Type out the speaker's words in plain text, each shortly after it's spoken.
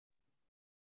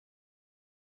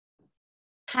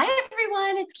Hi,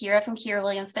 everyone. It's Kira from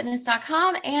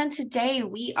KiraWilliamsFitness.com. And today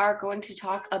we are going to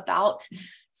talk about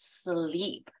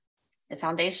sleep, the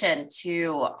foundation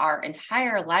to our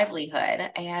entire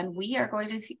livelihood. And we are going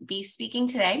to be speaking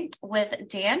today with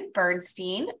Dan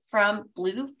Bernstein from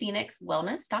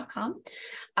BluePhoenixWellness.com.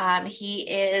 He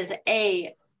is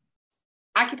a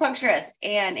acupuncturist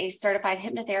and a certified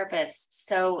hypnotherapist.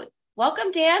 So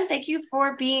welcome, Dan. Thank you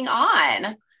for being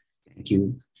on. Thank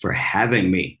you for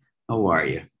having me. How are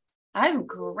you? I'm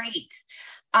great.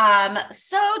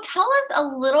 So tell us a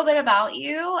little bit about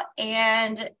you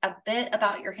and a bit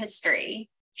about your history.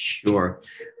 Sure.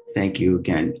 Thank you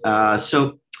again.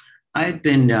 So I've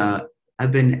been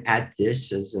I've been at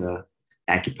this as a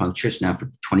acupuncturist now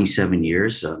for 27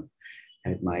 years.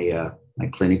 At my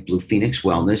clinic, Blue Phoenix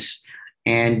Wellness,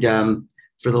 and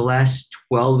for the last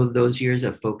 12 of those years,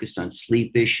 I've focused on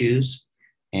sleep issues,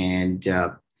 and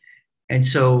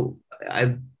so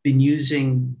I've been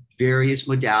using various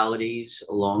modalities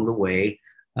along the way.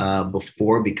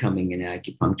 Before becoming an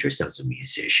acupuncturist, I was a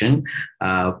musician,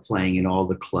 playing in all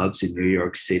the clubs in New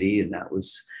York City, and that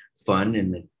was fun.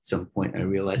 And at some point, I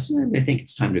realized I think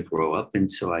it's time to grow up,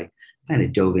 and so I kind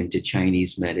of dove into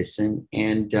Chinese medicine.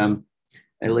 And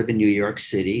I live in New York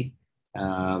City,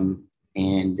 and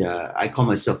I call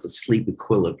myself a sleep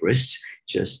equilibrist,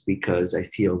 just because I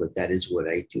feel that is what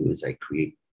I do. Is I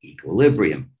create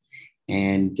equilibrium.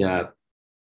 And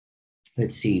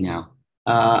let's see now.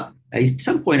 At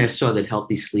some point, I saw that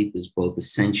healthy sleep is both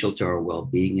essential to our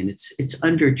well-being, and it's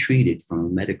undertreated from a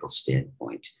medical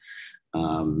standpoint.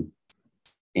 Um,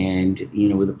 and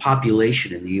with a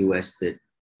population in the U.S. that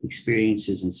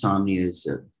experiences insomnia is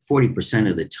 40%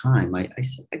 of the time, I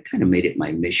kind of made it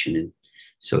my mission, and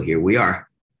so here we are.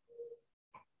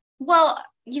 Well,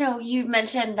 you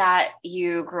mentioned that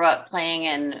you grew up playing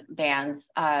in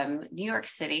bands. New York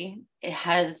City, it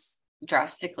has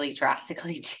drastically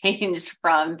changed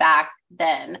from back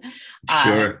then.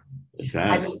 Sure, it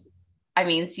has. I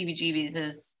mean, CBGB's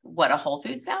is what, a Whole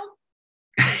Foods now?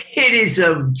 It is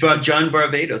a John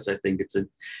Varvatos. I think it's a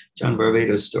John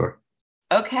Varvatos store.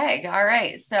 Okay. All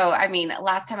right. So, I mean,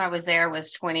 last time I was there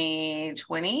was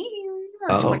 2020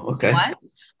 or Oh, 21. okay.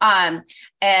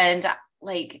 And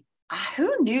like,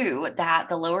 who knew that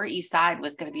the Lower East Side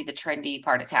was going to be the trendy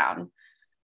part of town?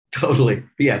 Totally.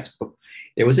 Yes.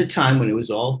 There was a time when it was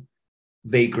all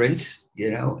vagrants,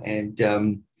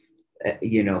 and,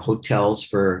 hotels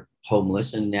for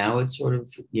homeless. And now it's sort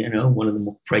of, one of the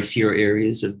more pricier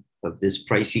areas of this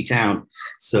pricey town.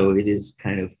 So it is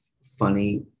kind of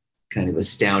funny, kind of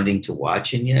astounding to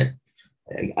watch. And yet,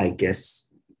 I guess,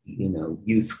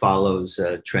 youth follows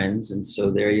trends. And so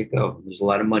there you go. There's a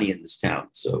lot of money in this town.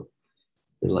 So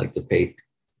they like to pay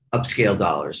upscale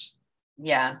dollars.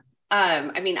 Yeah.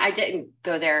 I mean, I didn't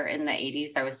go there in the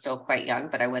 80s. I was still quite young,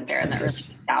 but I went there in the early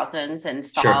 2000s and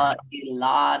saw Sure. a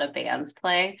lot of bands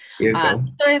play. Here you go.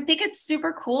 So I think it's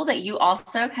super cool that you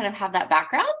also kind of have that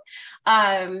background.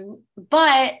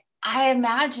 But I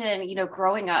imagine,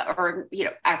 growing up, or,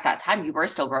 at that time you were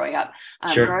still growing up,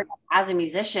 Sure. growing up as a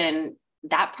musician,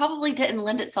 that probably didn't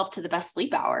lend itself to the best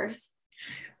sleep hours.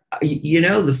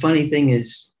 The funny thing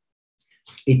is,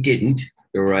 it didn't,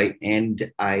 right?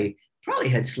 And I probably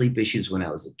had sleep issues when I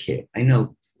was a kid. I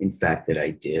know, in fact, that I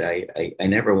did. I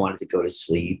never wanted to go to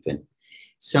sleep, and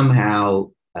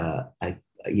somehow my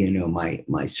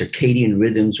circadian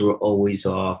rhythms were always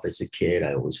off as a kid.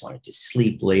 I always wanted to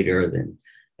sleep later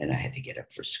and I had to get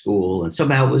up for school, and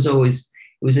somehow it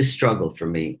was a struggle for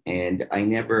me, and I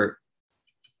never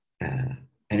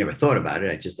thought about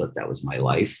it. I just thought that was my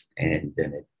life, and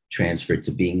then it transferred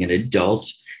to being an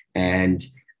adult, and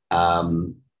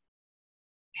um,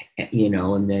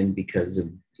 and then because of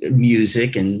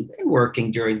music and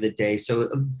working during the day. So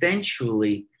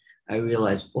eventually I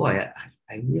realized, boy,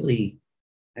 I really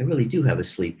do have a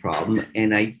sleep problem.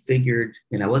 And I figured,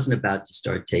 and I wasn't about to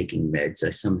start taking meds. I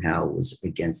somehow was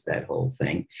against that whole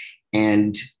thing.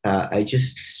 And I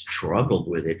just struggled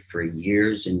with it for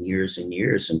years and years and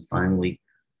years. And finally,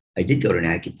 I did go to an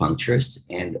acupuncturist.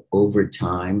 And over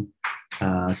time,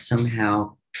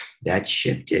 somehow that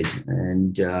shifted.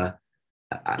 And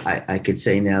I could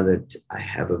say now that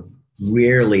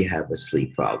rarely have a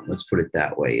sleep problem. Let's put it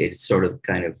that way. It's sort of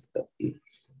kind of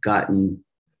gotten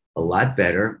a lot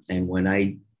better. And when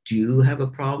I do have a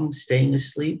problem staying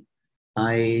asleep,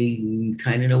 I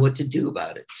kind of know what to do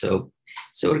about it. So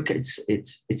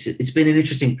it's been an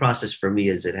interesting process for me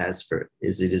as it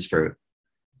is for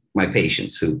my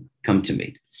patients who come to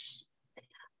me.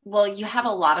 Well, you have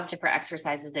a lot of different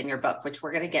exercises in your book, which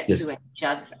we're going to get Yes. to in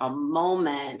just a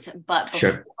moment. But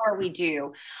Sure. before we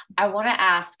do, I want to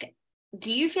ask,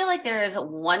 do you feel like there's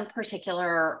one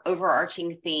particular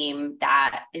overarching theme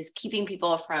that is keeping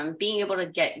people from being able to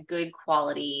get good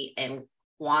quality and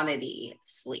quantity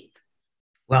sleep?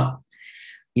 Well,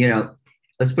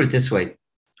 let's put it this way.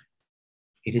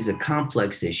 It is a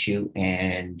complex issue,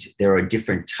 and there are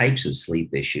different types of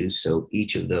sleep issues. So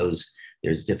each of those,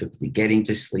 there's difficulty getting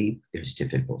to sleep, there's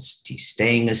difficulty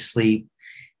staying asleep,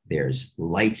 there's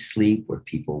light sleep where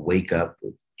people wake up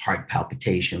with heart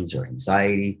palpitations or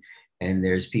anxiety, and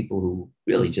there's people who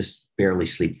really just barely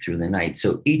sleep through the night.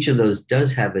 So each of those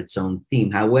does have its own theme.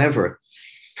 However,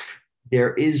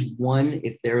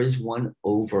 if there is one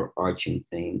overarching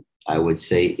theme, I would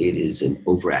say it is an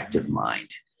overactive mind.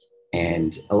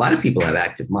 And a lot of people have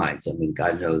active minds. I mean,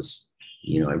 God knows,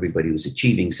 everybody who's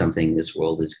achieving something in this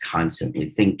world is constantly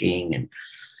thinking, and,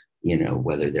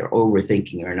 whether they're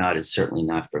overthinking or not is certainly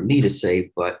not for me to say,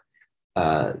 but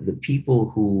the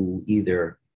people who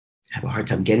either have a hard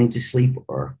time getting to sleep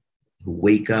or who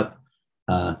wake up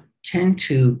tend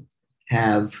to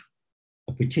have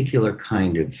a particular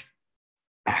kind of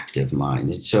active mind.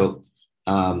 And so,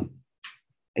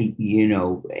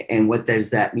 and what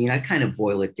does that mean? I kind of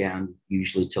boil it down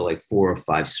usually to like 4 or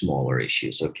 5 smaller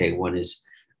issues. Okay. One is,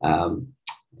 I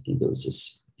think there was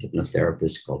this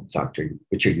hypnotherapist called Dr.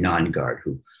 Richard Nongard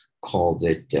who called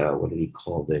it, what did he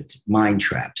call it? Mind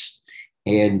traps.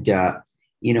 And,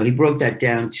 he broke that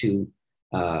down to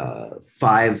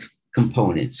 5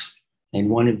 components. And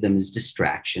one of them is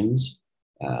distractions.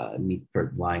 Me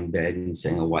lying in bed and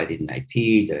saying, oh, why didn't I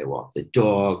pee? Did I walk the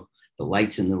dog? The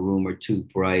lights in the room are too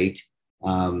bright.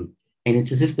 And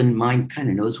it's as if the mind kind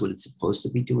of knows what it's supposed to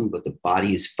be doing, but the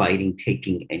body is fighting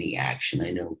taking any action.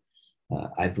 I know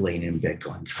I've lain in bed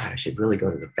going, God, I should really go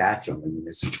to the bathroom. And then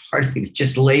there's a part of me that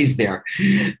just lays there.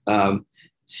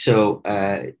 So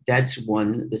that's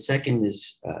one. The second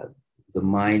is the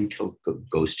mind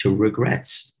goes to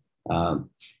regrets. I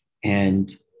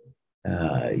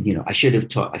should have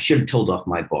told off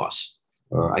my boss,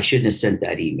 or I shouldn't have sent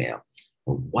that email.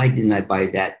 Or why didn't I buy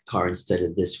that car instead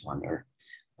of this one? Or,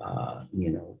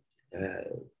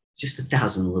 just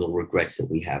 1,000 little regrets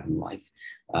that we have in life.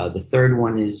 The third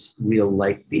one is real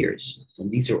life fears.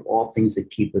 And these are all things that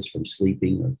keep us from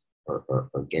sleeping or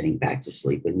getting back to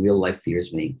sleep. And real life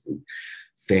fears may include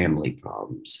family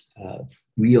problems,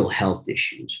 real health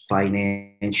issues,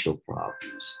 financial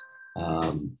problems.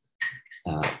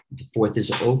 The fourth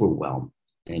is overwhelm.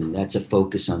 And that's a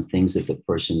focus on things that the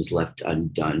person has left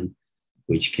undone,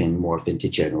 which can morph into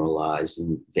generalized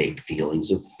and vague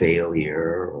feelings of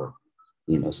failure or,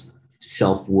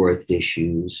 self-worth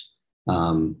issues,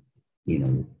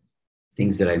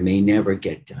 things that I may never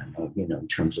get done, in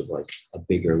terms of like a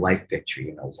bigger life picture,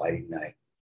 why didn't I,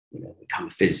 become a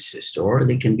physicist? Or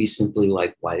they can be simply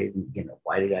like, why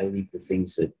did I leave the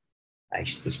things that I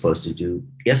was supposed to do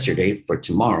yesterday for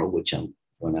tomorrow,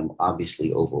 when I'm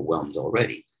obviously overwhelmed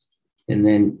already. And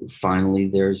then finally,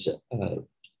 there's a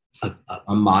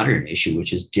modern issue,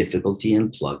 which is difficulty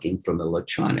in plugging from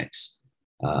electronics,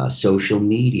 social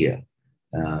media,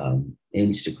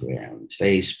 Instagram,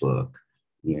 Facebook,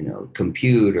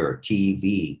 computer,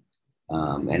 TV.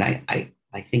 And I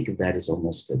think of that as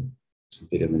almost a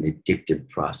bit of an addictive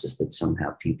process that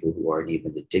somehow people who aren't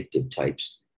even addictive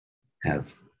types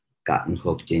have gotten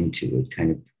hooked into. It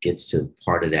kind of gets to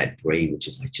part of that brain, which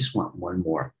is I just want one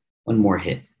more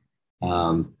hit.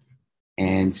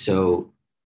 And so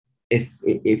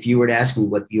if you were to ask me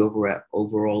what the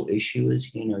overall issue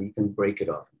is, you can break it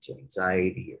off into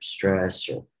anxiety or stress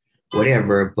or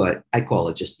whatever, but I call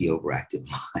it just the overactive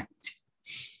mind.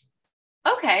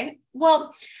 Okay.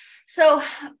 Well, so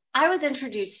I was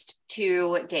introduced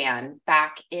to Dan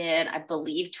back in, I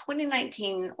believe,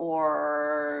 2019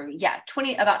 about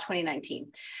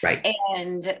 2019. Right.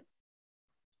 And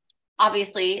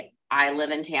obviously I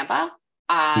live in Tampa.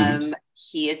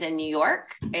 He is in New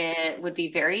York. It would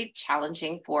be very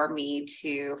challenging for me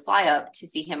to fly up to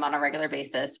see him on a regular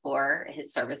basis for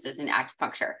his services in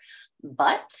acupuncture,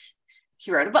 but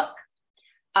he wrote a book.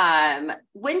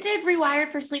 When did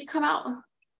Rewired for Sleep come out?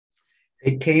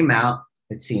 It came out,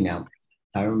 let's see now,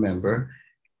 I remember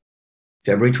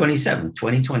February 27th,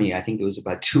 2020. I think it was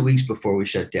about 2 weeks before we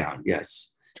shut down.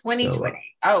 Yes. 2020.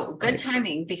 So, good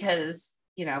timing, because,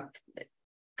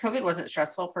 COVID wasn't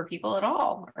stressful for people at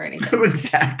all or anything.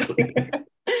 Exactly.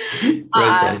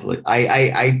 Precisely.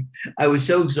 I was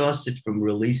so exhausted from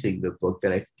releasing the book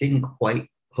that I didn't quite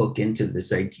hook into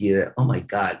this idea that, oh my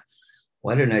God,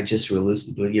 why didn't I just release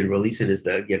it as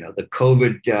the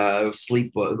COVID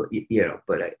sleep book,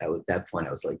 but at that point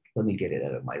I was like, let me get it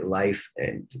out of my life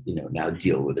and, now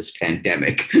deal with this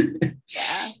pandemic.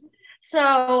 Yeah.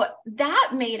 So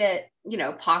that made it,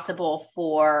 possible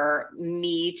for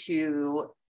me to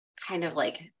kind of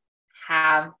like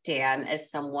have Dan as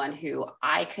someone who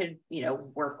I could,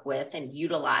 work with and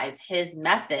utilize his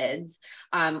methods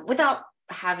without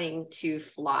having to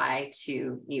fly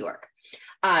to New York.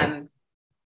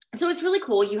 So it's really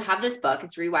cool. You have this book.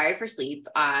 It's Rewired for Sleep.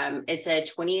 It's a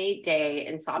 28-day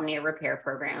insomnia repair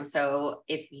program. So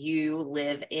if you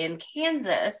live in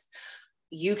Kansas,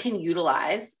 you can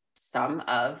utilize some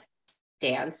of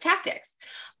Dan's tactics.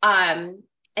 And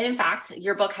in fact,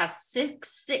 your book has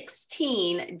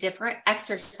 16 different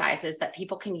exercises that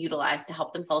people can utilize to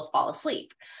help themselves fall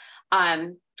asleep.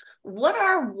 What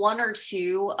are one or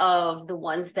two of the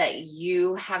ones that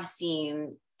you have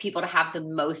seen people to have the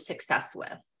most success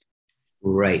with?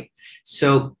 Right.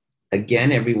 So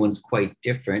again, everyone's quite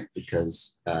different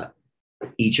because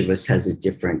each of us has a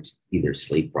different either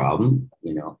sleep problem,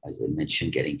 as I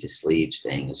mentioned, getting to sleep,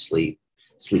 staying asleep,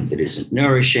 sleep that isn't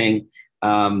nourishing,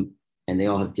 and they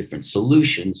all have different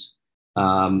solutions.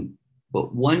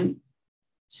 But one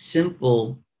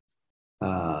simple,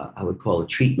 I would call a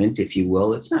treatment, if you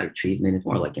will, it's not a treatment, it's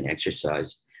more like an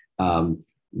exercise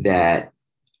that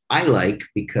I like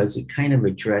because it kind of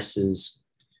addresses,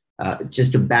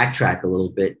 just to backtrack a little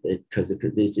bit, because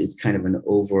it's kind of an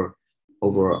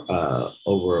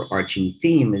overarching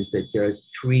theme, is that there are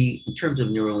three, in terms of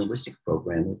neurolinguistic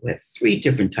programming, we have three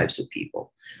different types of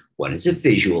people. One is a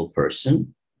visual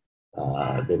person.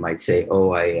 They might say,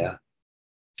 oh, I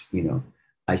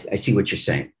see what you're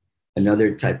saying.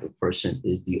 Another type of person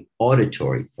is the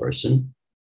auditory person.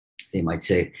 They might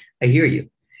say, I hear you.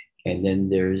 And then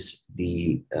there's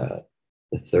the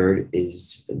third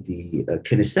is the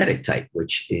kinesthetic type,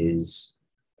 which is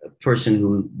a person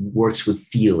who works with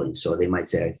feelings. So they might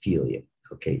say, I feel you.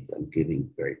 Okay, I'm giving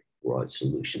very broad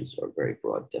solutions or very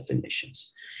broad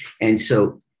definitions. And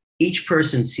so each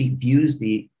person views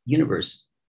the universe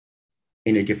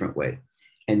in a different way,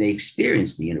 and they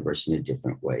experience the universe in a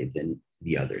different way than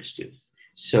the others do.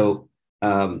 So,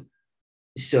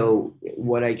 so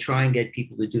what I try and get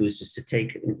people to do is just to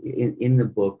take in the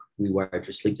book Rewired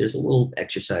for Sleep, there's a little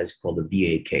exercise called the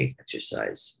VAK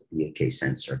exercise, VAK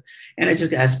sensor. And I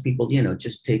just ask people,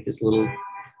 just take this little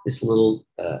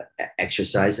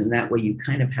exercise. And that way you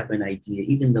kind of have an idea,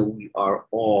 even though we are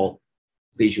all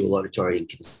visual, auditory, and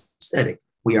kinesthetic,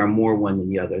 we are more one than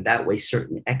the other. That way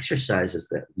certain exercises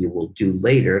that you will do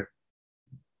later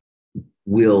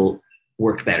will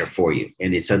work better for you.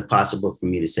 And it's impossible for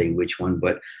me to say which one,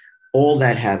 but all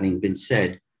that having been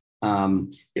said,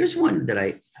 there's one that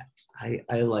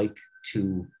I like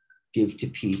to give to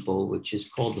people, which is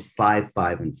called the 5,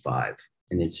 5, and 5.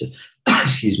 And it's,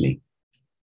 excuse me,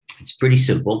 it's pretty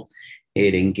simple.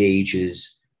 It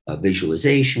engages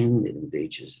visualization, it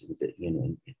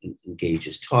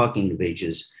engages talking,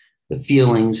 engages the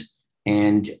feelings.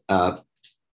 And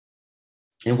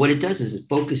what it does is it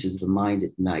focuses the mind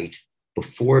at night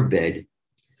before bed,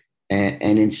 and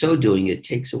in so doing, it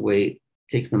takes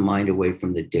the mind away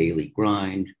from the daily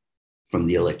grind, from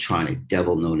the electronic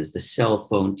devil known as the cell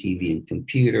phone, TV, and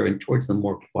computer, and towards the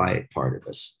more quiet part of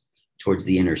us, towards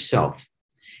the inner self.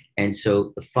 And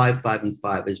so the 5, 5, and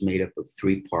 5 is made up of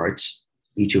 3 parts,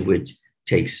 each of which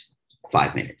takes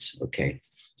 5 minutes. Okay,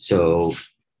 so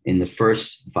in the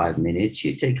first 5 minutes,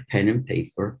 you take a pen and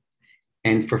paper,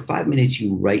 and for 5 minutes,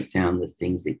 you write down the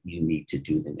things that you need to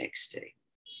do the next day.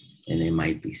 And they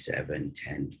might be 7,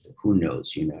 10, who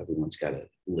knows? Everyone's got a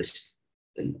list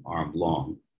an arm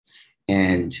long.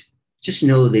 And just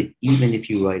know that even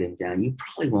if you write them down, you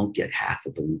probably won't get half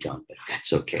of them done, but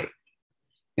that's okay.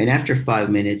 And after 5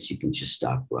 minutes, you can just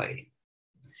stop writing.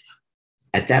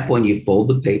 At that point, you fold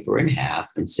the paper in half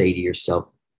and say to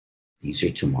yourself, these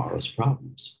are tomorrow's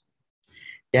problems.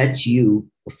 That's you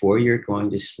before you're going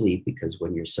to sleep, because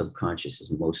when your subconscious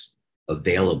is most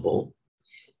available,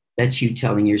 that's you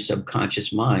telling your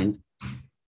subconscious mind,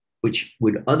 which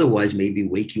would otherwise maybe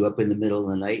wake you up in the middle of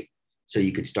the night so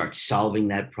you could start solving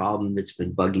that problem that's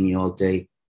been bugging you all day,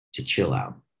 to chill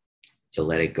out, to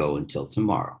let it go until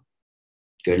tomorrow.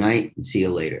 Good night and see you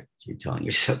later. You're telling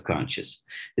your subconscious.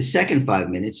 The second 5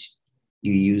 minutes,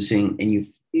 you're using, and you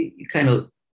kind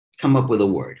of come up with a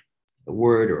word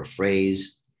or a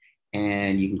phrase,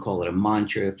 and you can call it a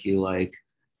mantra if you like.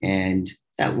 And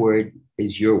that word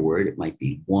is your word. It might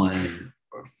be one,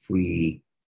 or free,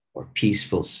 or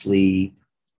peaceful sleep,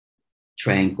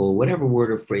 tranquil, whatever word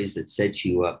or phrase that sets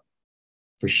you up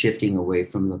for shifting away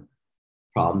from the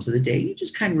problems of the day. You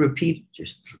just kind of repeat,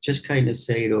 just kind of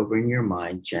say it over in your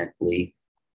mind, gently,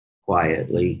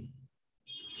 quietly,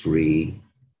 free,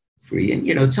 free.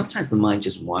 And sometimes the mind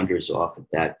just wanders off at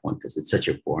that point because it's such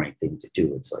a boring thing to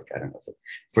do. It's like, I don't know,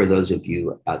 for those of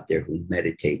you out there who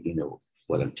meditate, you know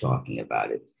what I'm talking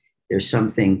about. There's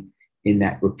something in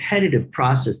that repetitive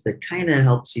process that kind of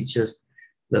helps you just,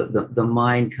 the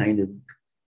mind kind of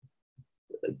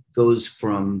goes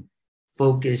from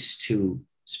focus to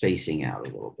spacing out a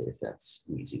little bit, if that's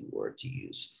an easy word to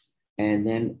use. And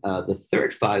then the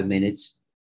third 5 minutes,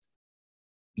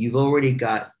 you've already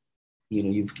got,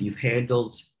 you've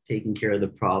handled taking care of the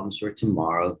problems for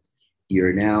tomorrow.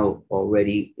 You're now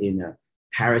already in a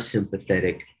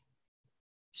parasympathetic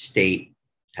state,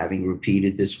 having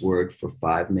repeated this word for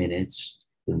 5 minutes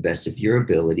to the best of your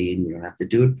ability, and you don't have to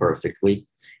do it perfectly.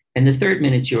 And the third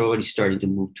minutes, you're already starting to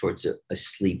move towards a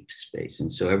sleep space.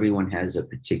 And so everyone has a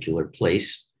particular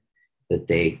place that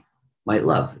they might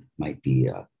love. It might be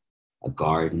a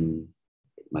garden.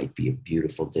 It might be a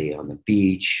beautiful day on the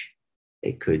beach.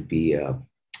 It could be a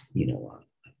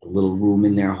little room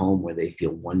in their home where they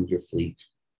feel wonderfully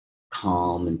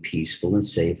calm and peaceful and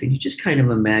safe. And you just kind of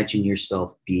imagine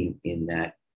yourself being in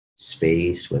that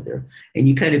space and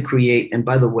you kind of create. And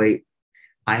by the way,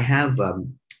 I have,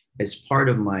 as part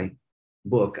of my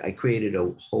book, I created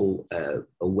a whole a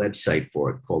website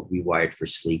for it called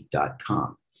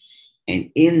rewiredforsleep.com. And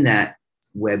in that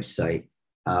website,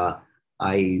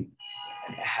 I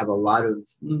have a lot of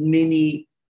mini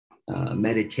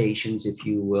meditations, if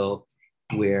you will,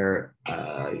 where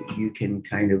you can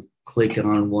kind of click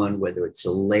on one, whether it's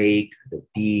a lake, the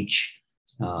beach,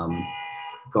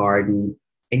 garden,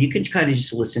 and you can kind of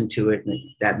just listen to it. And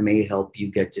that may help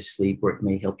you get to sleep, or it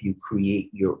may help you create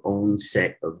your own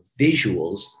set of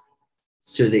visuals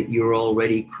so that you're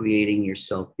already creating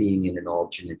yourself being in an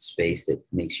alternate space that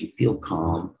makes you feel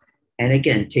calm. And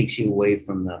again, takes you away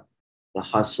from the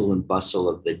hustle and bustle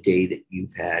of the day that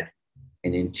you've had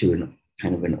and into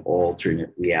kind of an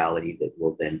alternate reality that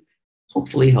will then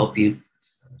hopefully help you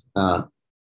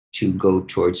to go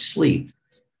towards sleep.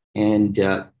 And,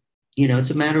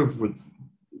 it's a matter of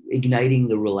igniting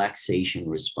the relaxation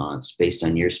response based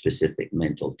on your specific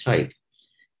mental type.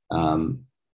 So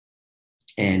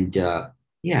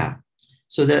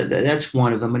that's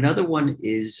one of them. Another one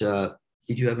is,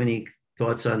 did you have any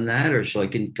thoughts on that, or shall I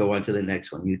can go on to the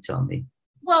next one? You tell me.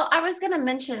 Well, I was going to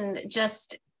mention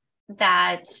just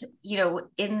that,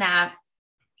 in that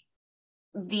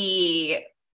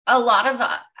a lot of,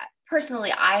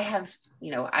 personally, I've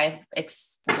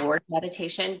explored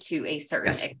meditation to a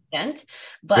certain extent,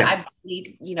 but I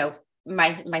believe,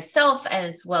 myself,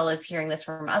 as well as hearing this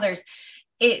from others,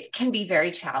 it can be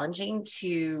very challenging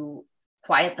to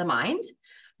quiet the mind.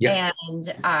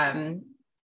 And,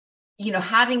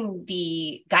 having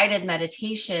the guided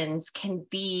meditations can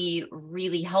be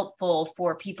really helpful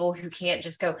for people who can't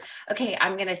just go, okay,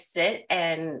 I'm going to sit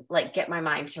and get my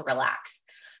mind to relax.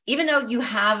 Even though you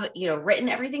have, written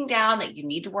everything down that you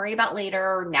need to worry about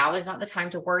later, now is not the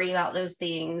time to worry about those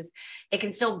things. It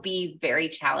can still be very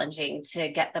challenging to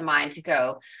get the mind to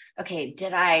go, okay,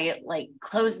 did I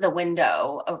close the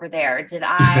window over there? Did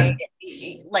I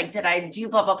did I do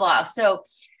blah, blah, blah? So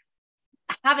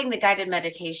having the guided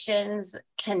meditations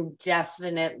can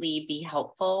definitely be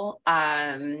helpful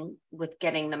with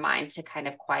getting the mind to kind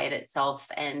of quiet itself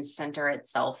and center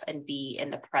itself and be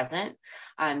in the present.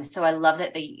 So I love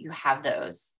that you have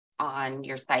those on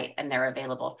your site and they're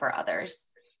available for others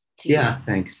to use.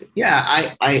 Thanks.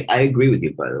 I agree with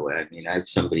you, by the way. I mean, I'm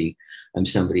somebody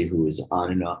who is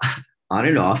on and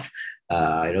off.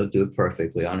 I don't do it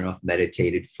perfectly, on and off,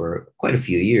 meditated for quite a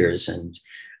few years. And,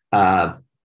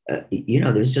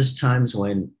 there's just times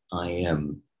when I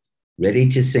am ready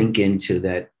to sink into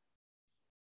that,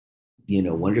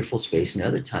 wonderful space, and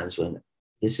other times when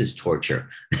this is torture.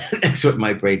 That's what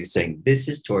my brain is saying. This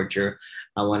is torture.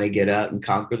 I want to get out and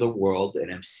conquer the world.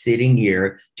 And I'm sitting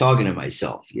here talking to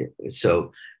myself.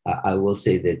 So I will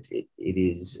say that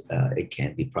it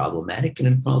can be problematic, and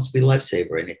it can also be a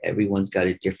lifesaver. And everyone's got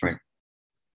a different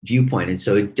viewpoint. And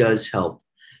so it does help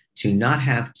to not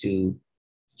have to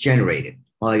generate it.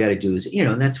 All I got to do is,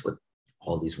 and that's what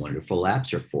all these wonderful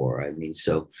apps are for. I mean,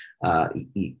 so,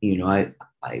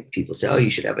 people say, oh, you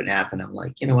should have an app. And I'm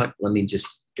like, you know what,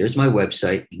 there's my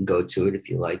website. You can go to it if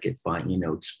you like it, fine,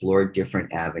 explore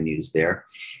different avenues there.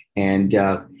 And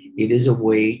it is a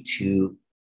way to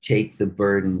take the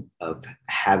burden of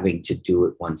having to do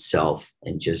it oneself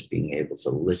and just being able to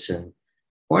listen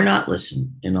or not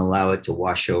listen and allow it to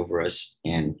wash over us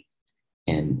and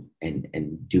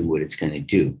do what it's going to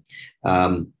do.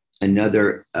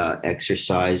 Another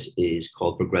exercise is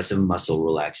called progressive muscle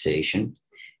relaxation.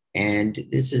 And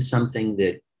this is something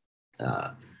that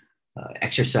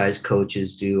exercise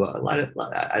coaches do. A lot of,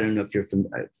 I don't know if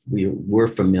we're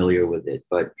familiar with it,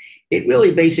 but it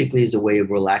really basically is a way of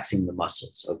relaxing the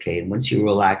muscles. Okay. And once you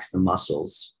relax the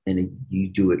muscles and you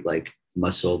do it like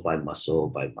muscle by muscle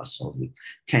by muscle, you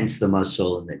tense the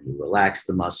muscle and then you relax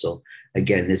the muscle.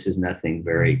 Again, this is nothing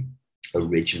very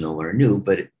original or new,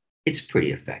 but it's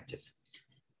pretty effective.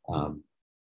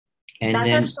 And that's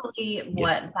then, actually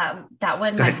what that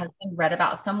one my husband read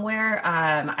about somewhere.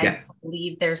 I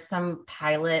believe there's some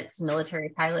pilots, military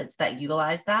pilots that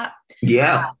utilize that.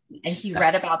 Yeah. And he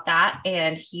read about that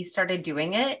and he started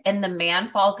doing it, and the man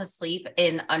falls asleep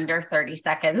in under 30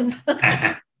 seconds.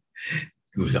 It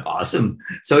was awesome.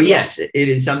 So yes, it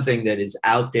is something that is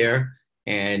out there,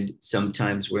 and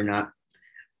sometimes we're not.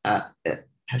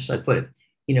 How should I put it?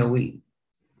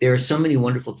 There are so many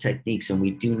wonderful techniques, and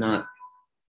we do not.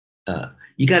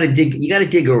 You got to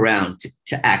dig around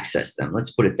to access them.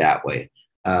 Let's put it that way.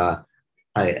 I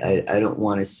don't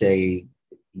want to say,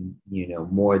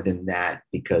 more than that,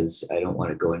 because I don't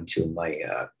want to go into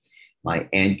my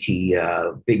anti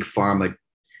big pharma,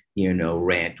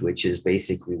 rant, which is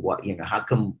basically what, how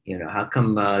come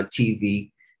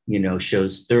TV,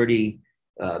 shows 30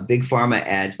 big pharma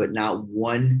ads, but not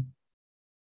one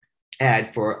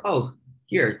ad for,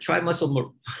 here, try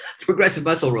progressive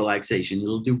muscle relaxation.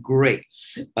 It'll do great.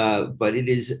 But it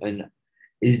is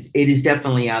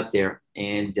definitely out there,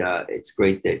 and it's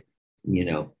great that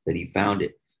that he found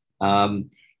it. And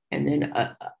then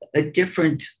a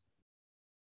different,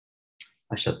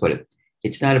 how should I put it?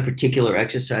 It's not a particular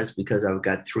exercise, because I've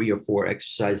got 3 or 4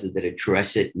 exercises that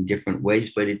address it in different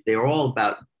ways, but they're all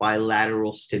about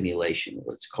bilateral stimulation,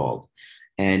 what it's called.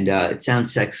 And it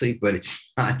sounds sexy, but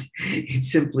it's not.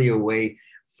 It's simply a way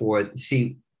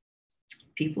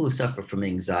people who suffer from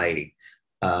anxiety.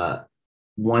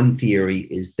 One theory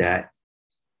is that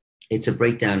it's a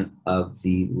breakdown of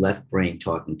the left brain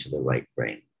talking to the right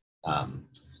brain. I'm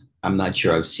not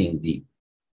sure I've seen the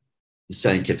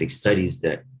scientific studies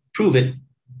that prove it,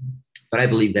 but I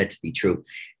believe that to be true.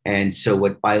 And so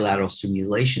what bilateral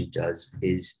stimulation does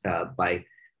is by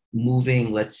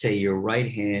moving, let's say, your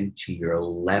right hand to your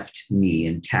left knee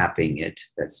and tapping it.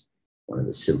 That's one of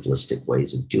the simplistic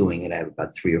ways of doing it. I have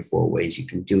about 3 or 4 ways you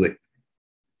can do it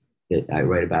that I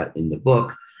write about in the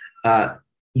book.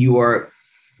 You are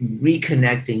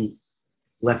reconnecting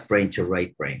left brain to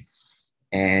right brain.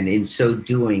 And in so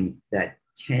doing, that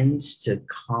tends to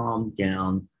calm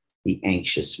down the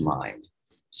anxious mind.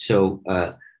 So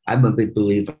I'm a big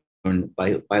believer in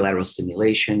bilateral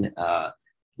stimulation.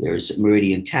 There's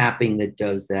meridian tapping that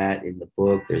does that in the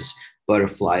book. There's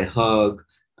butterfly hug.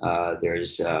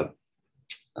 There's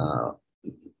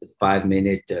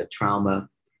 5-minute trauma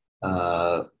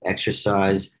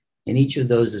exercise. And each of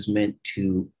those is meant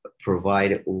to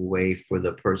provide a way for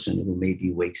the person who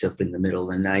maybe wakes up in the middle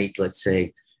of the night, let's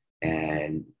say,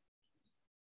 and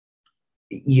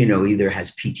either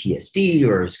has PTSD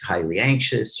or is highly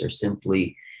anxious or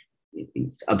simply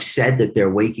upset that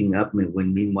they're waking up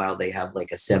when meanwhile they have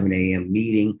like a 7 a.m.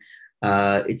 meeting.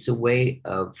 It's a way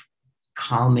of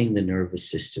calming the nervous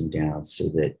system down so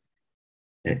that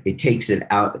it takes us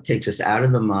out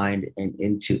of the mind and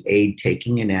into A,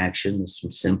 taking an action,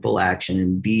 some simple action,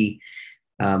 and B,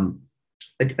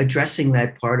 addressing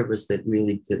that part of us that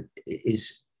really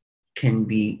can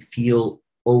feel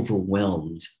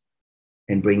overwhelmed,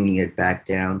 and bringing it back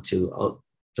down to, oh,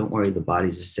 don't worry, the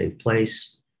body's a safe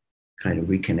place. Kind of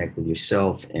reconnect with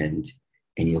yourself, and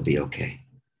you'll be okay.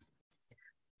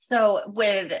 So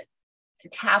with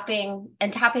tapping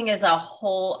is a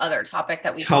whole other topic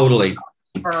that we totally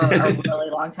for a really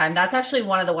long time. That's actually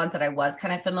one of the ones that I was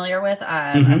kind of familiar with.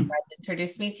 A friend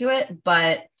introduced me to it,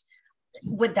 but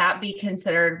would that be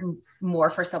considered more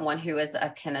for someone who is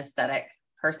a kinesthetic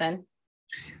person?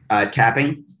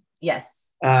 Tapping?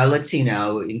 Yes. Let's see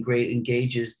now.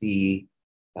 Engages the.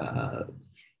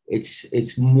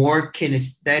 It's more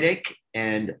kinesthetic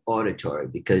and auditory,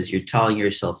 because you're telling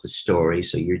yourself a story.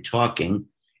 So you're talking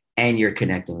and you're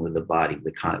connecting with the body.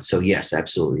 So yes,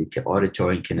 absolutely.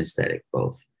 Auditory and kinesthetic,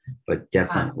 both, but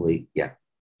definitely. Yeah.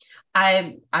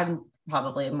 I'm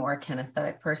probably a more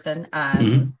kinesthetic person.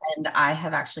 And I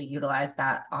have actually utilized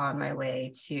that on my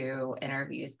way to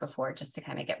interviews before, just to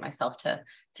kind of get myself to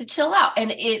chill out.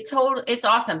 And it's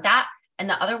awesome. That, and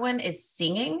the other one is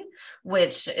singing,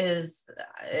 which is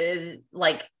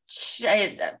like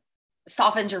it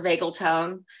softens your vagal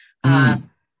tone.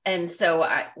 And so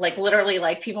I like literally,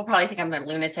 like, people probably think I'm a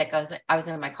lunatic. I was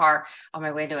in my car on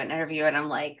my way to an interview, and I'm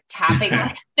like tapping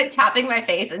my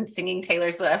face and singing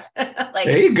Taylor Swift. Like,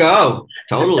 there you go.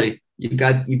 Totally.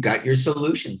 you've got your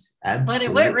solutions. But it went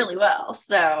Absolutely. really well.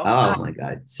 So Oh my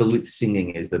God. Salute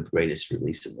singing is the greatest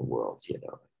release in the world.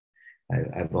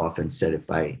 I've often said if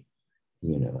I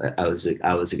was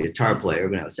a guitar player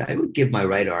when I would give my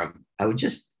right arm, I would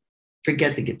just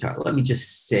forget the guitar. Let me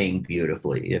just sing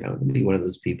beautifully, be one of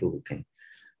those people who can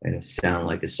sound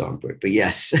like a songbird. But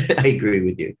yes, I agree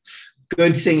with you.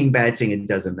 Good singing, bad singing,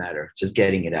 doesn't matter. Just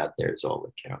getting it out there is all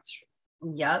that counts.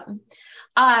 yep.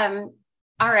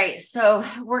 All right. So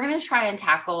we're going to try and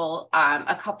tackle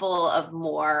a couple of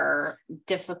more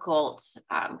difficult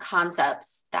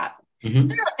concepts that they're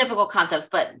not difficult concepts,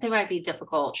 but they might be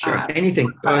difficult. Sure.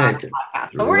 Anything. Go ahead.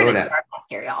 Podcast, but we're going to do our best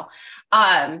here,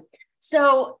 y'all.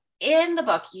 So in the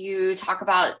book, you talk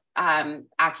about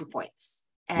acupoints,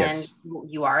 and yes,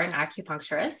 you are an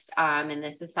acupuncturist. And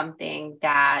this is something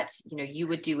that, you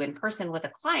would do in person with a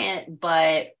client,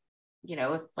 but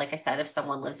like I said, if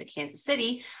someone lives in Kansas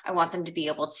City, I want them to be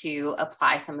able to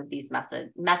apply some of these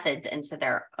methods into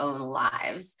their own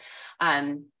lives.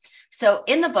 So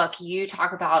in the book, you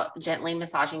talk about gently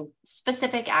massaging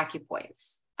specific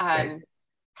acupoints. Right.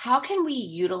 How can we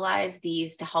utilize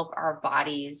these to help our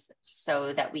bodies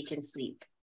so that we can sleep?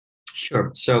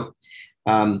 Sure. So,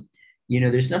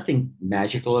 there's nothing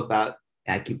magical about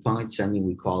acupoints. I mean,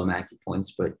 we call them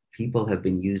acupoints, but people have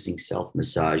been using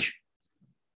self-massage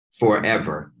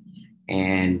forever.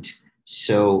 And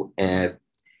so,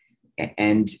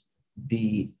 and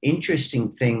the interesting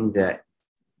thing that,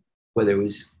 whether it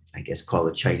was, I guess, call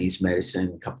it Chinese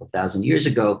medicine a couple of thousand years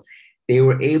ago, they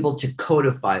were able to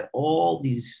codify all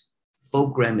these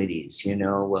folk remedies,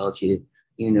 well, if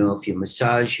you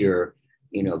massage your,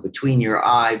 between your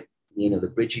eye,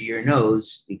 the bridge of your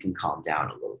nose, you can calm down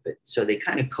a little bit. So they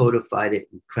kind of codified it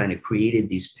and kind of created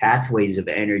these pathways of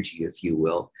energy, if you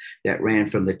will, that ran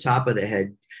from the top of the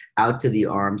head out to the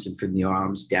arms and from the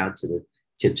arms down to the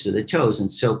tips of the toes. And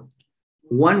so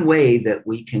one way that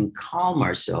we can calm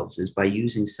ourselves is by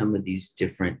using some of these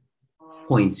different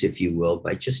points, if you will,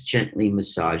 by just gently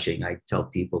massaging. I tell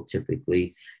people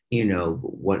typically,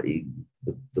 what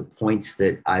the points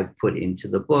that I've put into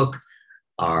the book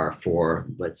are for,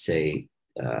 let's say,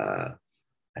 I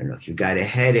don't know, if you've got a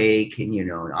headache and,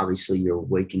 and obviously you're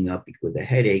waking up with a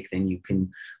headache, then you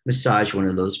can massage one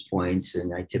of those points.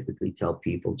 And I typically tell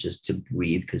people just to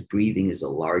breathe, because breathing is a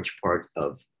large part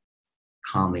of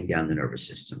calming down the nervous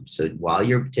system. So while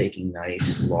you're taking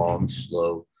nice, long,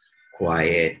 slow,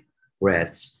 quiet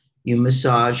breaths, you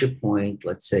massage a point,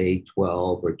 let's say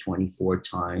 12 or 24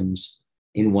 times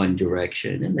in one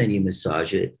direction, and then you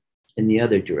massage it in the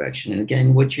other direction. And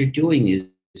again, what you're doing is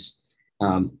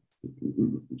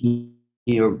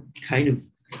you're kind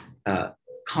of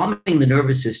calming the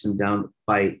nervous system down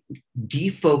by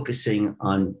defocusing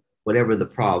on whatever the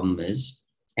problem is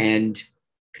and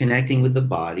connecting with the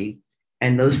body.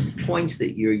 And those points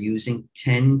that you're using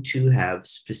tend to have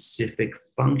specific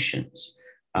functions.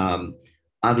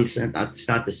 Obviously, it's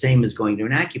not the same as going to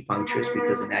an acupuncturist,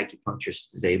 because an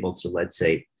acupuncturist is able to, let's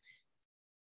say,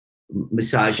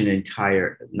 massage an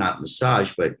entire, not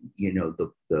massage, but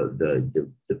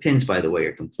the pins, by the way,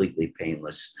 are completely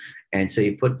painless. And so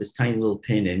you put this tiny little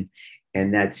pin in,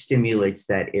 and that stimulates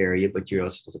that area, but you're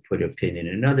also supposed to put a pin in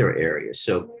another area.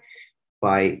 So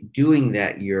by doing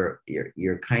that, you're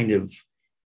kind of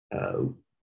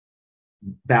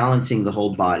balancing the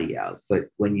whole body out. But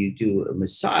when you do a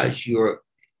massage, you're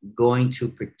going to a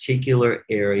particular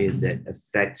area that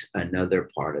affects another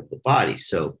part of the body.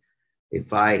 So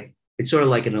it's sort of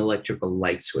like an electrical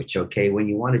light switch. Okay. When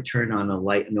you want to turn on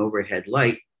an overhead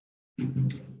light,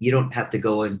 you don't have to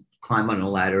go and climb on a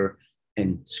ladder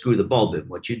and screw the bulb in.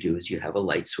 What you do is you have a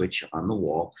light switch on the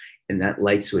wall, and that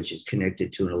light switch is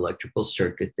connected to an electrical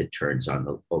circuit that turns on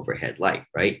the overhead light,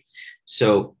 right?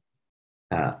 So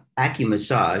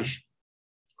acumassage,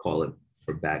 call it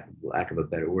for lack of a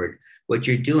better word, what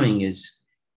you're doing is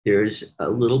there's a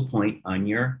little point on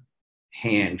your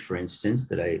hand, for instance,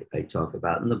 that I talk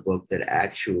about in the book, that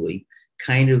actually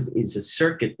kind of is a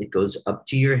circuit that goes up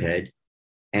to your head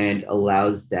and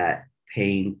allows that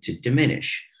pain to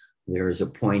diminish. There is a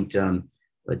point,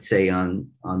 let's say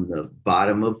on the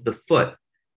bottom of the foot,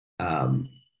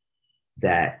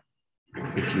 that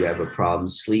if you have a problem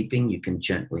sleeping, you can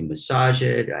gently massage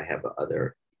it. I have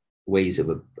other ways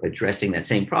of addressing that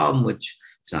same problem, which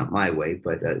it's not my way,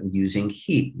 but using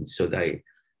heat. And so that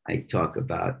I talk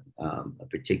about a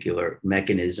particular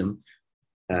mechanism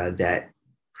that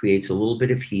creates a little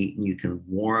bit of heat, and you can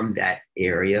warm that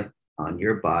area on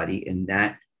your body. And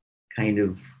that kind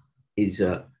of is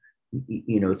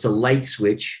it's a light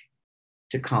switch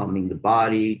to calming the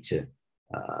body, to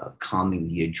calming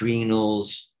the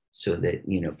adrenals, so that,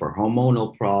 for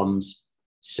hormonal problems.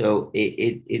 So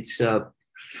using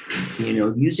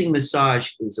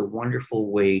massage is a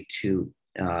wonderful way to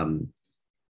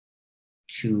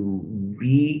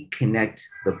reconnect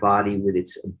the body with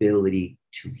its ability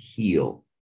to heal.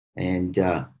 And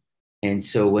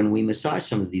so when we massage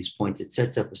some of these points, it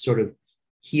sets up a sort of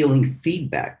healing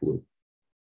feedback loop.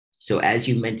 So as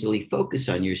you mentally focus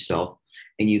on yourself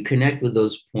and you connect with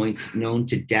those points known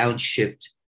to downshift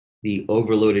the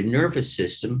overloaded nervous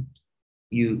system,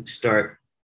 you start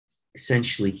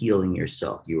essentially healing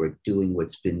yourself. You are doing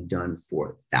what's been done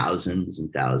for thousands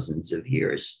and thousands of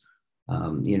years. I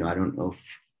don't know if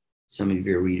some of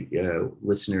your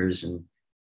listeners and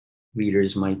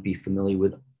readers might be familiar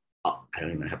with, I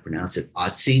don't even know how to pronounce it,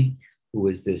 Otzi, who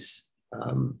was this,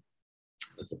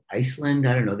 was it Iceland?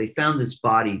 I don't know. They found this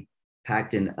body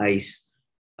packed in ice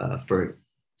for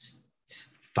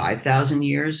 5,000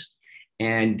 years.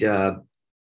 And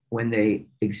when they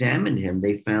examined him,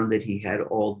 they found that he had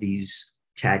all these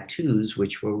tattoos,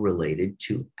 which were related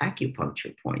to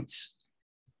acupuncture points.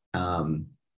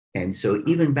 And so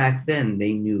even back then,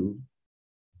 they knew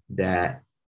that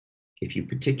if you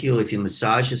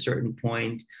massage a certain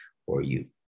point, or you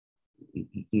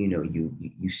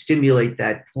stimulate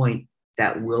that point,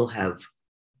 that will have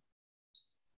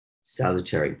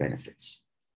salutary benefits.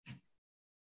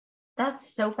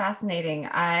 That's so fascinating.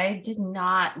 I did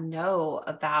not know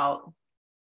about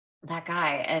that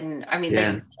guy. And I mean,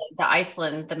 the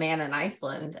man in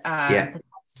Iceland. But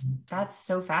that's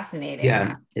so fascinating.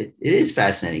 Yeah, it is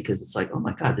fascinating because it's like, oh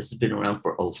my God, this has been around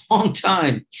for a long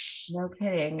time. No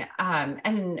kidding.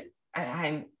 And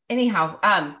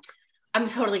I'm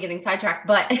totally getting sidetracked,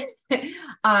 but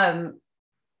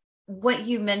what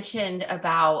you mentioned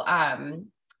about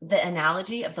the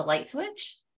analogy of the light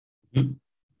switch, mm-hmm.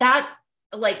 that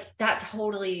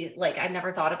totally, I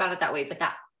never thought about it that way, but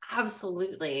that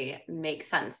absolutely makes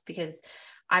sense, because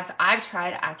I've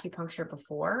tried acupuncture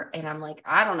before, and I'm like,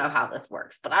 I don't know how this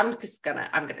works, but I'm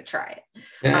gonna try it.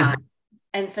 Yeah.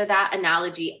 And so that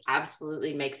analogy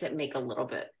absolutely makes it make a little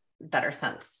bit better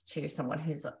sense to someone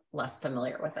who's less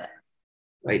familiar with it.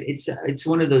 Right. It's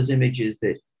one of those images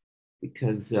that,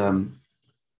 because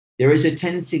there is a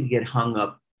tendency to get hung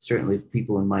up, certainly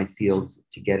people in my field,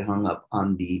 to get hung up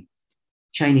on the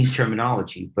Chinese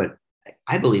terminology, but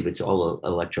I believe it's all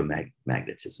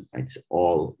electromagnetism. It's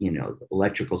all,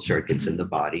 electrical circuits in the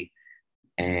body.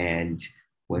 And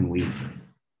when we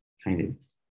kind of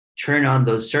turn on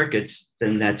those circuits,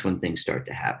 then that's when things start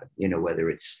to happen, whether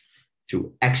it's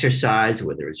through exercise,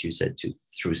 whether it's, you said,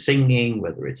 through singing,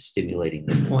 whether it's stimulating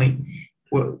the point.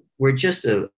 We're just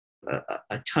a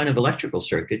ton of electrical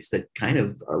circuits that kind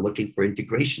of are looking for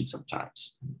integration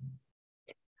sometimes.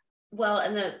 Well,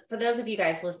 and for those of you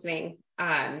guys listening,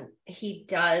 he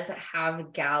does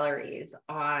have galleries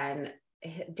on,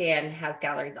 Dan has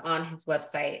galleries on his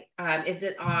website. Is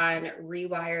it on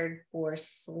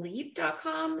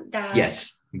rewiredforsleep.com?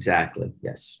 Yes, exactly.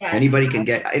 Yes. Yeah. Anybody can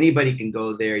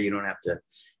go there. You don't have to,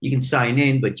 you can sign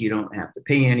in, but you don't have to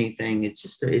pay anything. It's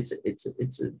just, it's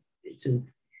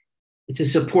a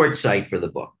support site for the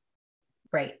book.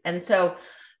 Right. And so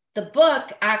the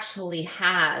book actually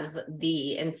has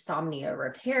the insomnia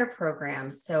repair program.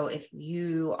 So if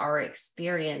you are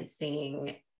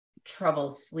experiencing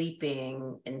trouble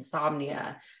sleeping,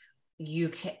 insomnia, you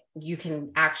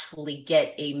can actually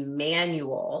get a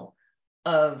manual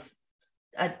of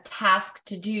a task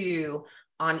to do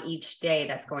on each day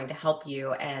that's going to help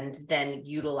you, and then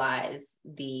utilize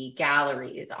the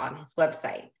galleries on his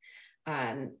website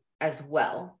as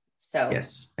well. So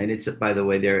yes, and it's, by the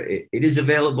way, it is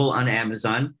available on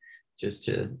Amazon, just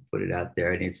to put it out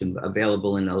there, and it's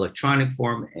available in electronic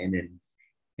form and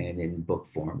in book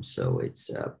form. So I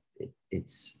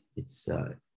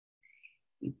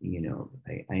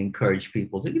encourage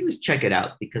people to just check it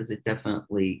out, because it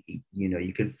definitely,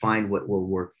 you can find what will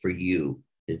work for you.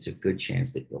 It's a good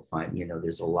chance that you'll find,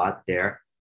 there's a lot there,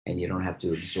 and you don't have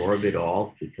to absorb it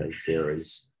all, because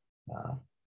there's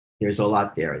a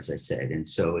lot there, as I said. And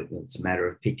so it's a matter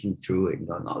of picking through it and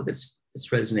going, oh, this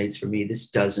resonates for me,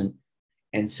 this doesn't.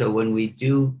 And so when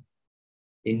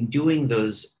in doing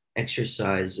those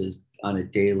exercises on a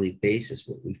daily basis,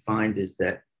 what we find is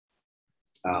that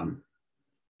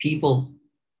people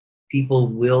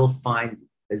will find,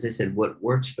 as I said, what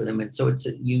works for them. And so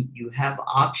you have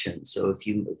options. So if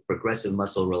progressive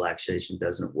muscle relaxation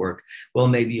doesn't work, well,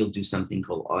 maybe you'll do something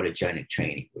called autogenic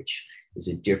training, which is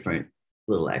a different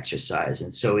little exercise.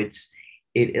 And so it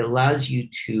allows you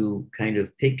to kind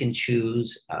of pick and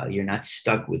choose. You're not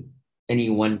stuck with any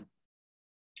one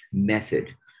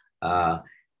method.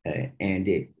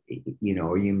 And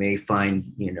or you may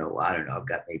find, I don't know, I've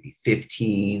got maybe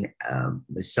 15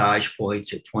 massage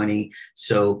points or 20.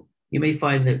 So you may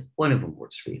find that one of them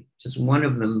works for you. Just one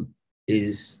of them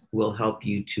will help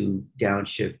you to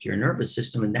downshift your nervous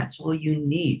system. And that's all you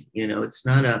need. It's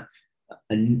not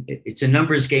it's a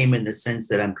numbers game in the sense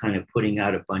that I'm kind of putting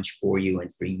out a bunch for you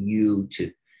and for you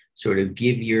to sort of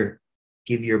give your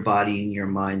body and your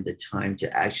mind the time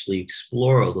to actually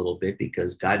explore a little bit,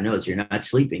 because God knows you're not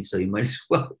sleeping. So you might as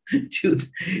well do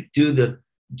the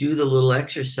little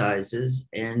exercises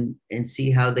and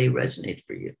see how they resonate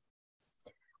for you.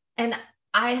 And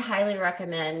I highly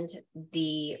recommend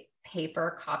the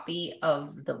paper copy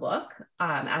of the book,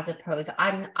 as opposed,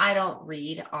 I don't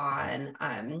read on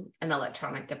an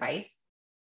electronic device.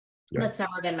 Right. That's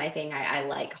never been my thing. I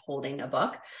like holding a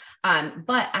book.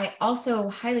 But I also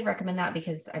highly recommend that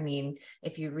because,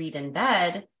 if you read in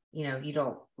bed, you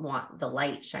don't want the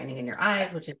light shining in your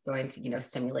eyes, which is going to,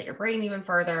 stimulate your brain even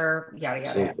further, yada,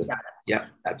 yada, absolutely. yada. Yeah,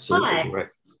 absolutely. But right.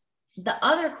 The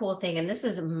other cool thing, and this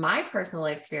is my personal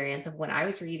experience of when I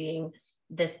was reading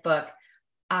this book,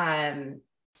 I'm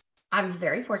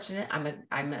very fortunate.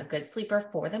 I'm a good sleeper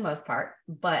for the most part,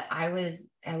 but I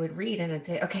would read and I'd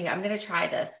say, okay, I'm going to try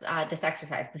this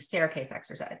exercise, the staircase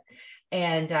exercise.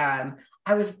 And,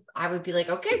 I would be like,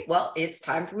 okay, well, it's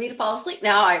time for me to fall asleep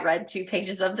now. I read 2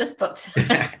 pages of this book.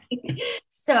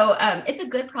 So, it's a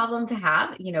good problem to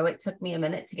have. It took me a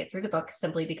minute to get through the book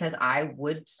simply because I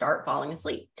would start falling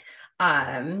asleep.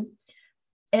 And,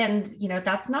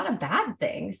 that's not a bad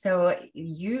thing. So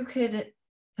you could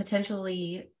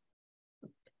potentially,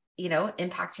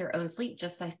 impact your own sleep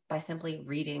just by simply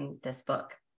reading this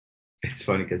book. It's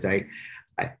funny because I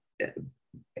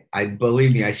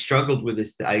believe me, I struggled with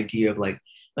this idea of like,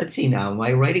 let's see now, am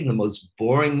I writing the most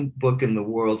boring book in the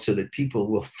world so that people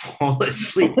will fall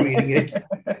asleep reading it?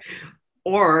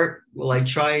 Or will I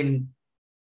try and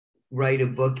write a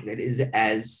book that is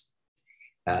as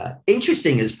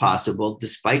interesting as possible,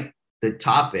 despite the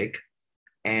topic,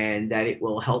 and that it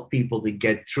will help people to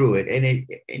get through it.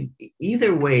 And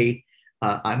either way,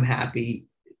 I'm happy,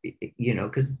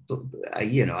 because,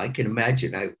 I can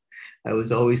imagine I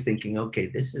was always thinking, okay,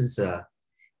 this is,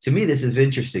 to me, this is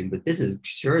interesting, but this is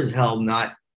sure as hell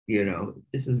not,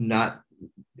 this is not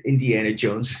Indiana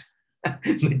Jones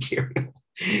material.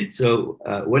 So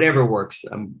whatever works,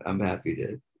 I'm happy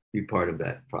to be part of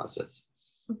that process.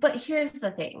 But here's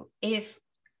the thing. If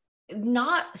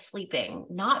not sleeping,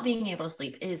 not being able to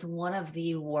sleep is one of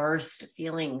the worst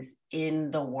feelings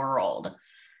in the world.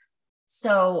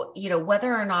 So,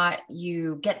 whether or not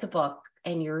you get the book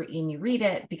and you read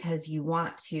it because you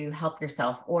want to help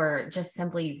yourself, or just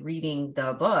simply reading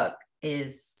the book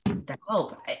is the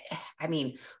hope.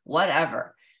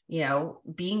 Whatever,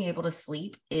 being able to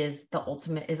sleep is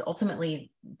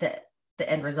ultimately the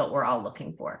end result we're all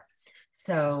looking for.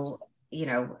 So,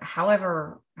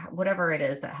 whatever it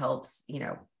is that helps,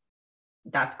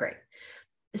 that's great.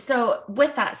 So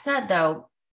with that said, though,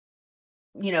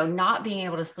 not being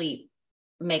able to sleep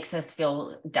makes us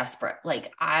feel desperate.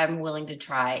 Like, I'm willing to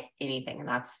try anything.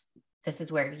 And this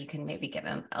is where you can maybe get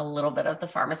a little bit of the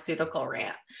pharmaceutical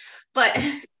rant, but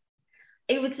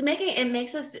it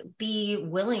makes us be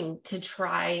willing to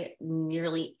try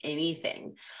nearly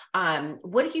anything.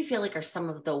 What do you feel like are some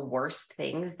of the worst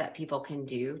things that people can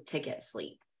do to get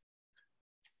sleep?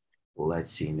 Well,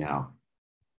 let's see now.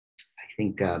 I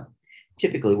think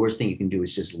typically the worst thing you can do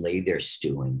is just lay there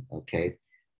stewing. Okay.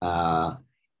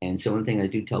 And so one thing I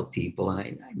do tell people,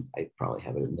 and I probably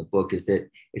have it in the book, is that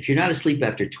if you're not asleep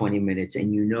after 20 minutes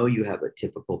and you have a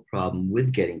typical problem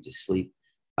with getting to sleep,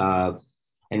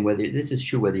 and whether this is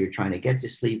true, whether you're trying to get to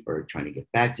sleep or trying to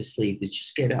get back to sleep, it's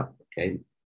just get up, okay?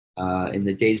 In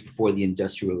the days before the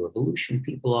Industrial Revolution,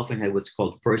 people often had what's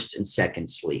called first and second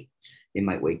sleep. They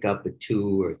might wake up at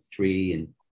 2 or 3 and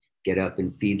get up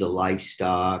and feed the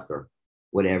livestock or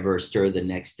whatever, stir the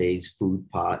next day's food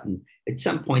pot. And at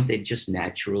some point, they just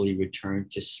naturally return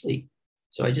to sleep.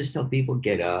 So I just tell people,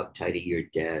 get up, tidy your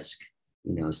desk,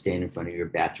 stand in front of your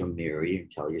bathroom mirror and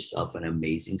tell yourself an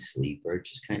amazing sleeper.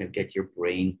 Just kind of get your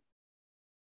brain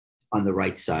on the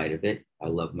right side of it. I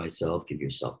love myself. Give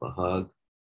yourself a hug,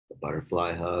 a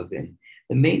butterfly hug. And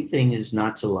the main thing is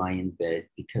not to lie in bed,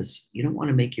 because you don't want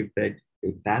to make your bed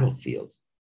a battlefield.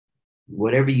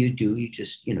 Whatever you do, you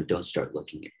just, don't start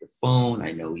looking at your phone.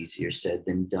 I know easier said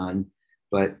than done,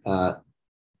 but, the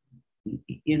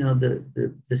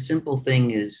simple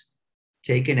thing is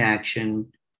take an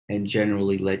action and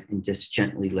just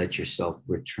gently let yourself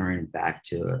return back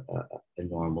to a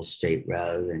normal state,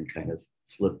 rather than kind of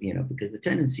flip, because the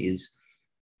tendency is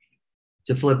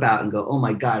to flip out and go, oh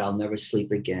my God, I'll never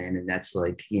sleep again. And that's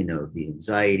like, the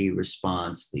anxiety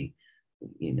response,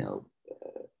 you know,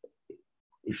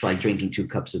 it's like drinking 2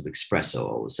 cups of espresso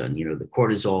all of a sudden, the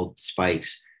cortisol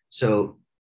spikes. So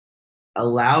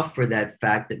allow for that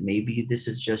fact that maybe this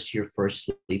is just your first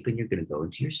sleep and you're going to go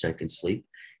into your second sleep,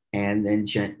 and then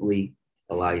gently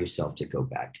allow yourself to go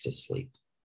back to sleep.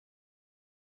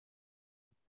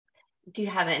 Do you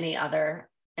have any other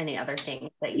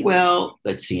things that you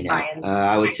let's see now.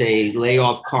 I would say lay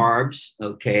off carbs.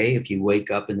 Okay. If you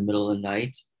wake up in the middle of the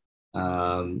night,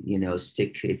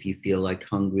 stick, if you feel like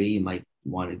hungry, you might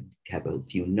want to have a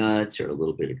few nuts or a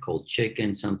little bit of cold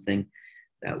chicken, something.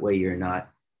 That way you're not,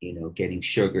 getting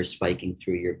sugar spiking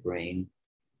through your brain.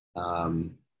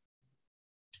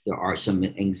 There are some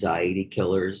anxiety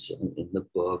killers in the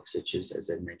book, such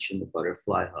as I mentioned, the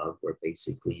butterfly hug, where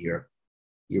basically you're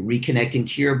reconnecting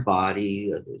to your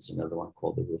body. There's another one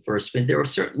called the reverse spin. There are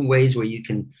certain ways where you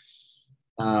can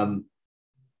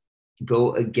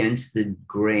go against the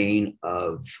grain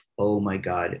of, oh my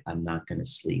God, I'm not going to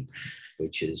sleep,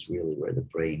 which is really where the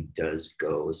brain does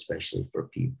go, especially for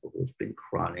people who've been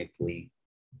chronically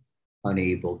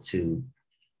unable to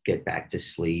get back to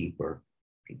sleep, or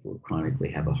people who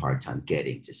chronically have a hard time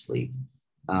getting to sleep.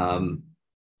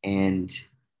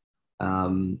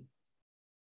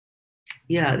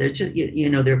 Yeah, there's just,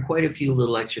 there are quite a few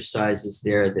little exercises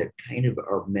there that kind of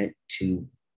are meant to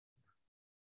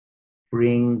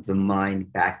bring the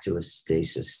mind back to a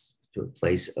stasis, to a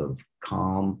place of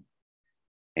calm.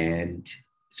 And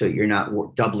so you're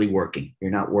not doubly working.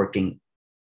 You're not working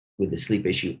with the sleep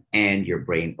issue and your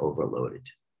brain overloaded.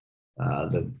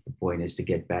 The point is to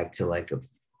get back to like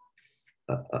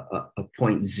a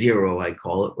point zero, I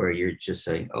call it, where you're just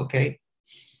saying, okay,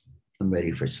 I'm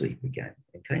ready for sleep again.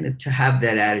 And kind of to have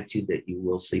that attitude that you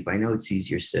will sleep. I know it's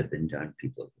easier said than done.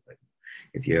 People, like,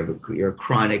 if you're a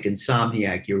chronic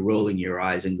insomniac, you're rolling your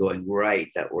eyes and going, right,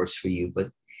 that works for you. But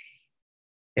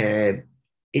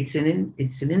it's an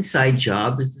inside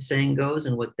job, as the saying goes.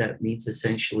 And what that means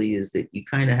essentially is that you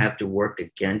kind of have to work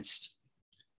against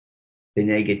the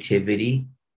negativity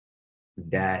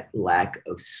that lack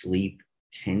of sleep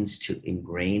tends to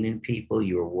ingrain in people.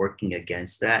 You're working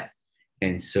against that.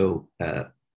 And so,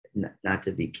 not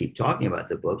to keep talking about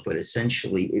the book, but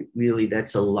essentially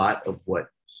that's a lot of what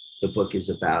the book is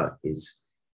about, is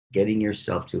getting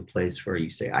yourself to a place where you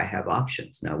say, I have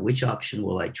options. Now, which option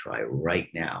will I try right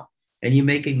now? And you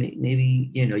make it,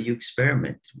 maybe, you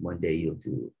experiment. One day you'll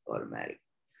do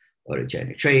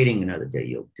autogenic trading. Another day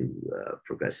you'll do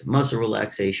progressive muscle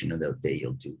relaxation. Another day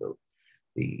you'll do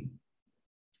the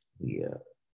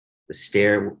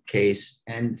staircase.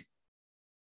 And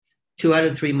 2 out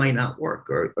of 3 might not work,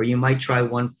 or you might try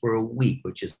one for a week,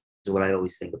 which is what I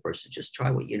always think a person, just try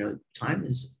what, time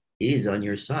is on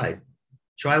your side.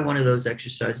 Try one of those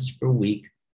exercises for a week.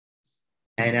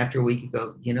 And after a week, you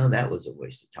go, that was a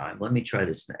waste of time. Let me try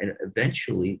this. And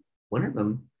eventually, one of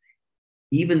them,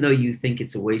 even though you think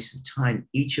it's a waste of time,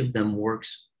 each of them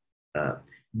works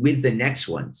with the next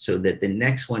one, so that the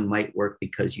next one might work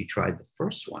because you tried the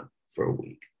first one for a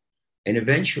week. And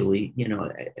eventually,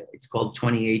 it's called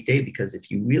 28-day, because if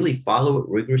you really follow it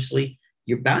rigorously,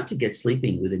 you're bound to get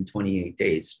sleeping within 28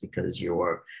 days, because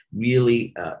you're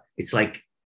really, it's like,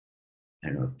 I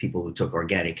don't know, people who took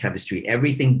organic chemistry,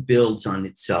 everything builds on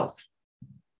itself.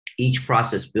 Each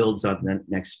process builds on the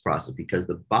next process, because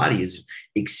the body is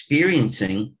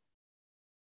experiencing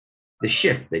the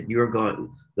shift that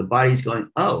the body's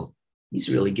going, oh, he's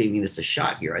really giving this a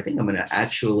shot here. I think I'm going to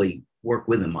actually work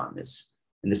with him on this.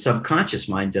 And the subconscious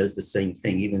mind does the same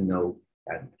thing, even though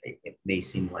it may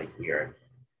seem like we are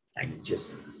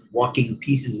just walking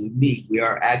pieces of meat. We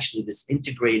are actually this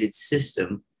integrated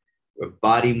system of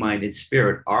body, mind, and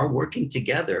spirit are working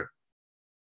together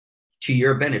to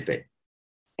your benefit.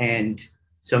 And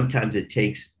sometimes it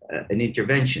takes an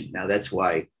intervention. Now, that's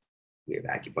why we have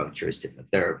acupuncturists,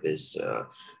 hypnotherapists,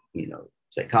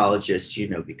 psychologists,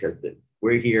 because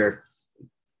we're here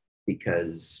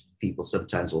because people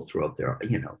sometimes will throw up their,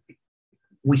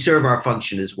 we serve our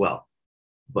function as well.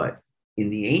 But in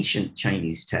the ancient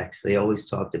Chinese texts, they always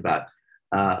talked about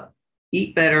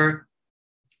eat better,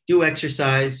 do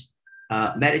exercise,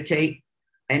 meditate.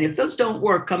 And if those don't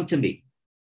work, come to me.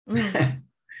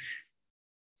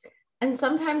 And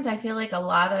sometimes I feel like a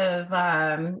lot of,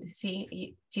 do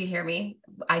you hear me?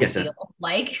 Yes, feel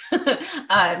like,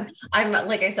 I'm,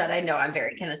 like I said, I know I'm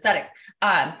very kinesthetic.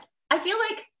 I feel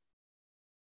like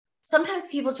sometimes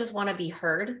people just want to be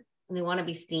heard and they want to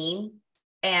be seen.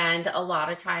 And a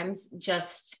lot of times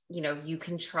just, you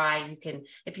can try,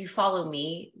 if you follow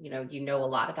me, you know a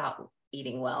lot about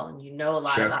eating well and you know a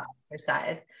lot Sure. about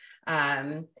exercise.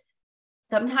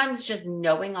 Sometimes just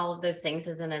knowing all of those things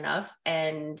isn't enough,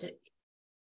 and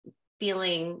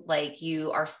feeling like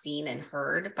you are seen and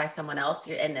heard by someone else,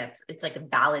 and it's like a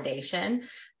validation.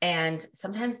 And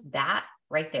sometimes that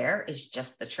right there is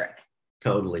just the trick.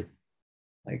 Totally.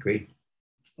 I agree.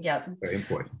 Yep. Very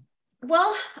important.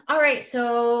 Well, all right.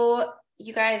 So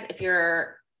you guys, if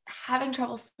you're having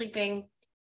trouble sleeping,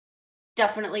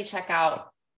 definitely check out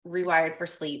Rewired for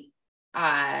Sleep.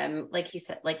 Like he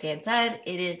said, like Dan said,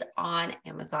 it is on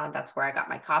Amazon. That's where I got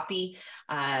my copy.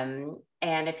 And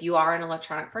if you are an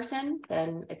electronic person,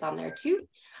 then it's on there too.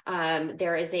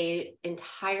 There is a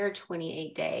entire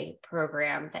 28-day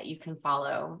program that you can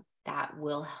follow that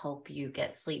will help you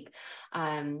get sleep.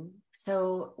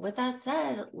 So with that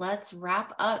said, let's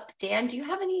wrap up. Dan, do you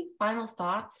have any final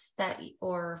thoughts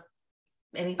or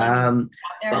anything out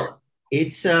there? Well,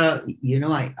 it's I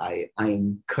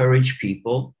encourage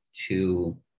people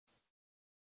to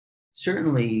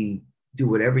certainly do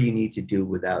whatever you need to do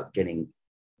without taking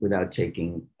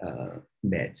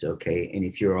meds. Okay. And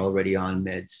if you're already on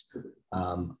meds,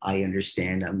 I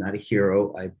understand. I'm not a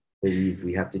hero. I believe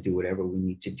we have to do whatever we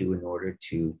need to do in order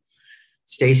to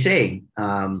stay sane.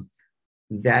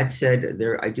 That said,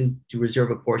 I do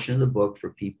reserve a portion of the book for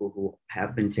people who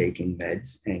have been taking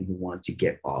meds and who want to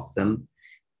get off them.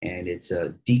 And it's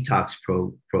a detox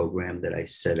program that I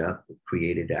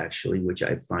created actually, which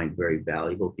I find very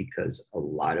valuable because a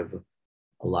lot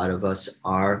of us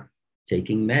are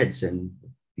taking meds, and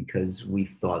because we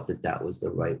thought that was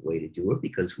the right way to do it,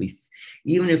 because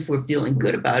even if we're feeling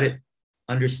good about it,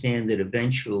 understand that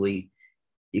eventually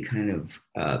you kind of,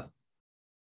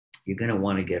 you're going to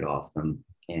want to get off them.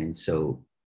 And so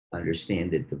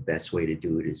understand that the best way to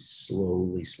do it is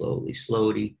slowly,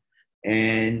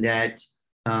 and that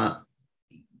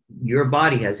your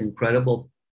body has incredible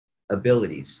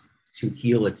abilities to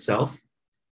heal itself.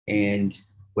 And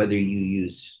whether you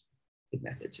use the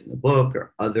methods in the book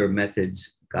or other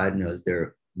methods, God knows there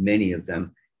are many of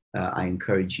them. I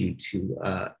encourage you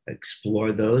to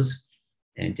explore those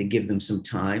and to give them some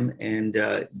time, and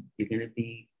you're going to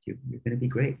be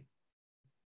great.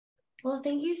 Well,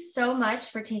 thank you so much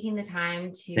for taking the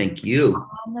time to thank you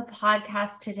on the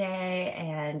podcast today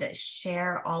and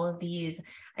share all of these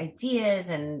ideas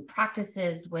and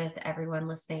practices with everyone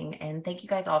listening. And thank you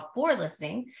guys all for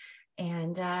listening.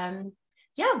 And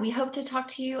yeah, we hope to talk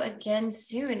to you again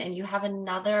soon. And you have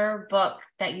another book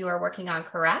that you are working on,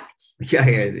 correct? Yeah,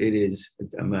 it is.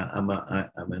 I'm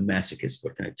a masochist.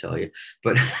 What can I tell you?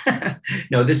 But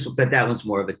no, that one's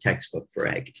more of a textbook for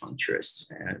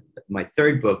acupuncturists. And my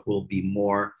third book will be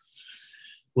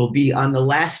on the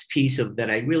last piece of that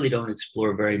I really don't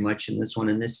explore very much in this one.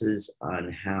 And this is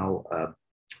on how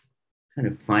kind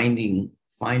of finding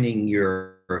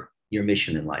your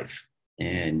mission in life.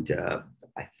 And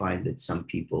I find that some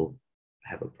people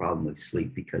have a problem with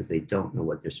sleep because they don't know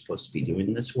what they're supposed to be doing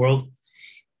in this world.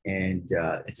 And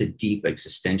it's a deep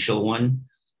existential one,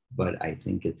 but I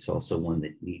think it's also one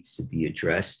that needs to be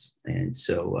addressed. And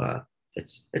so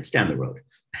it's down the road.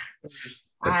 But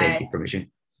thank you for permission.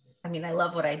 I mean, I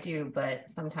love what I do, but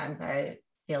sometimes I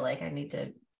feel like I need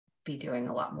to be doing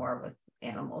a lot more with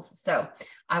animals. So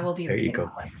I will be reading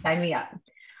that one. Sign me up.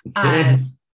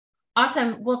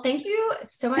 Awesome. Well, thank you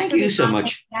so much. Thank you so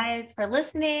much, guys, for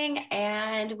listening.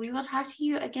 And we will talk to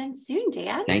you again soon,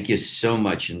 Dan. Thank you so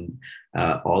much. And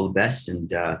all the best. And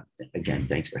again,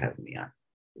 thanks for having me on.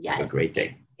 Yes. Have a great day.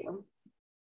 Thank you.